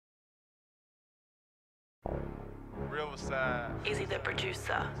Riverside. Easy the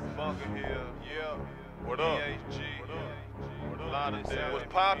producer. Bunker Hill. Yeah. What up? PHG. What up? A lot of that. What's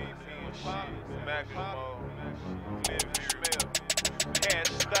poppin'? Macklemore. Can't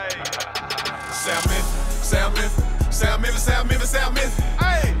stay. South Memphis.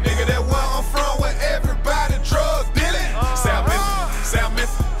 Hey, nigga, that where I'm from, where everybody drug dealing. South Memphis.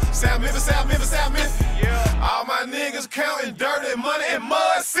 Yeah. All my niggas counting dirty money and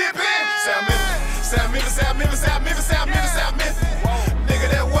mud sipping. South Memphis. Nigga,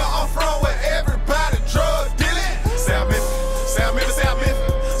 that where I'm from, where everybody drug dealing. South Memphis.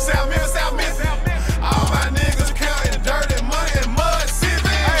 All my niggas counting dirty money and mud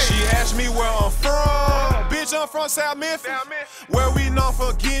sipping. She asked me where I'm from. Bitch, I'm from South Memphis. Where we known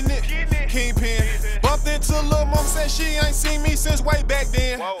for getting it. Kingpin. Bumped into Lil' Mama, said she ain't seen me since way back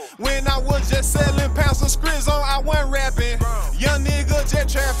then. When I was just selling pounds of scripts on, I wasn't rapping. Young nigga just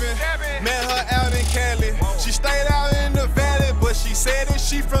trapping. Met her out in Cali. She stayed out in the valley, but she said that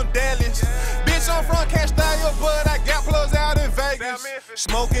she from Dallas. Bitch, I'm from Castile, but I got plugs out in Vegas.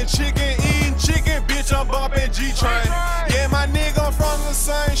 Smoking chicken, eating chicken, bitch, I'm bumping G-Train. Yeah, my nigga, I'm from the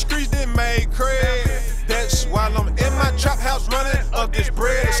same streets that made Craig. That's why I'm in my trap house running up this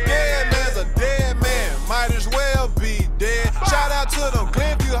bread. Scared man's a dead man, might as well be dead. Shout out to them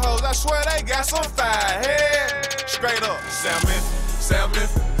Glenview hoes, I swear they got some fire head. Straight up, South Memphis.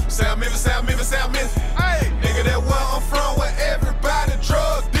 Hey, nigga, that where I'm from, where everybody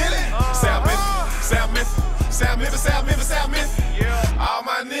drug dealing. South Memphis. Yeah. All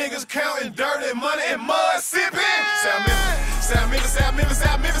my niggas counting dirty money and mud sipping. South Memphis.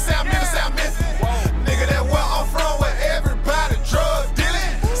 Nigga, that where I'm from, where everybody drug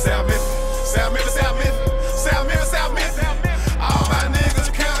dealing. South Memphis. All my niggas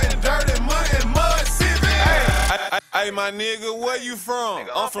counting dirty money and mud sipping. Hey, my nigga, where you from?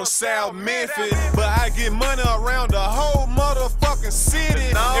 I'm from South Memphis, but I get money around the whole motherfucking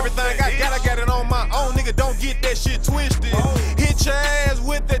city. Everything I got it on my own, nigga, don't get that shit twisted. Hit your ass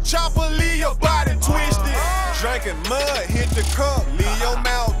with the chopper, leave your body twisted. Drinking mud, hit the cup, leave your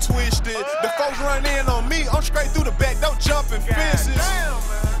mouth twisted. The folks run in on me, I'm straight through the back, don't jumping fences.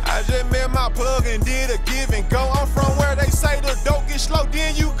 I just met my plug and did a give and go. I'm from where they say the dope get slow,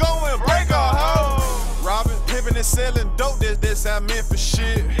 then you go and break a hoe. Robbing, pimping, and selling dope, that's South Memphis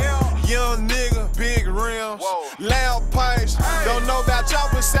shit. Young nigga, big rims, loud pipes. Don't know about y'all,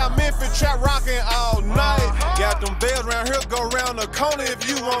 but South Memphis trap rocking all night. Got them bells around here, go around the corner if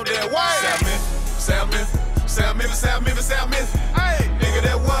you want that white. South Memphis. Hey, nigga,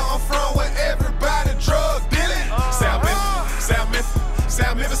 that where I'm from, where everybody drug dealing. South Memphis.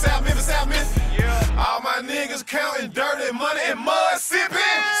 Yeah. All my niggas counting dirty money and mud sipping.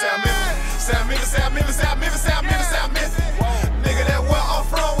 South Memphis. Nigga, that where I'm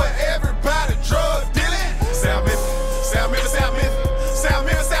from, where everybody drug dealing. South Memphis.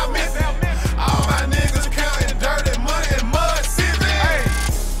 All my niggas counting dirty money and mud sipping. Hey,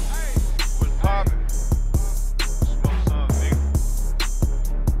 what's poppin'? Smoke some, nigga.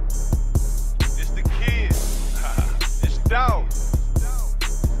 It's the kid. It's Dolph.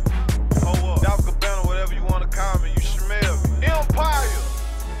 Dolph Cabana, whatever you wanna call me, you smell me. Empire.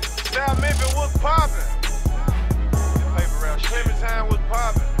 South Memphis, what's poppin'? Paper route. Clementine, what's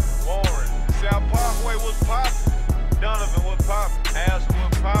poppin'? Warren. South Parkway, what's poppin'? Donovan, what's poppin'? Aspen,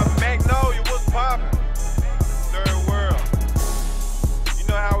 what's poppin'? Magnolia, what's poppin'? Third World. You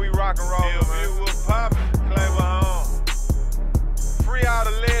know how we rock and roll, man. What's poppin'? Claver home. Free all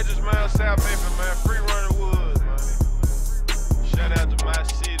the legends, man. South Memphis, man. Free Running Woods, man. Shout out to my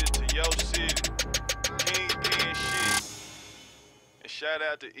city, to your city. Kingpin shit. And shout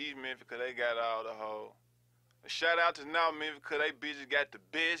out to East Memphis, cause they got all the hoes. And shout out to North Memphis, cause they bitches got the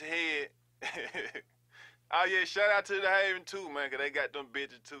best head. Oh yeah, shout out to the Haven too, man, cause they got them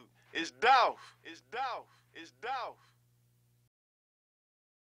bitches too. It's Dolph.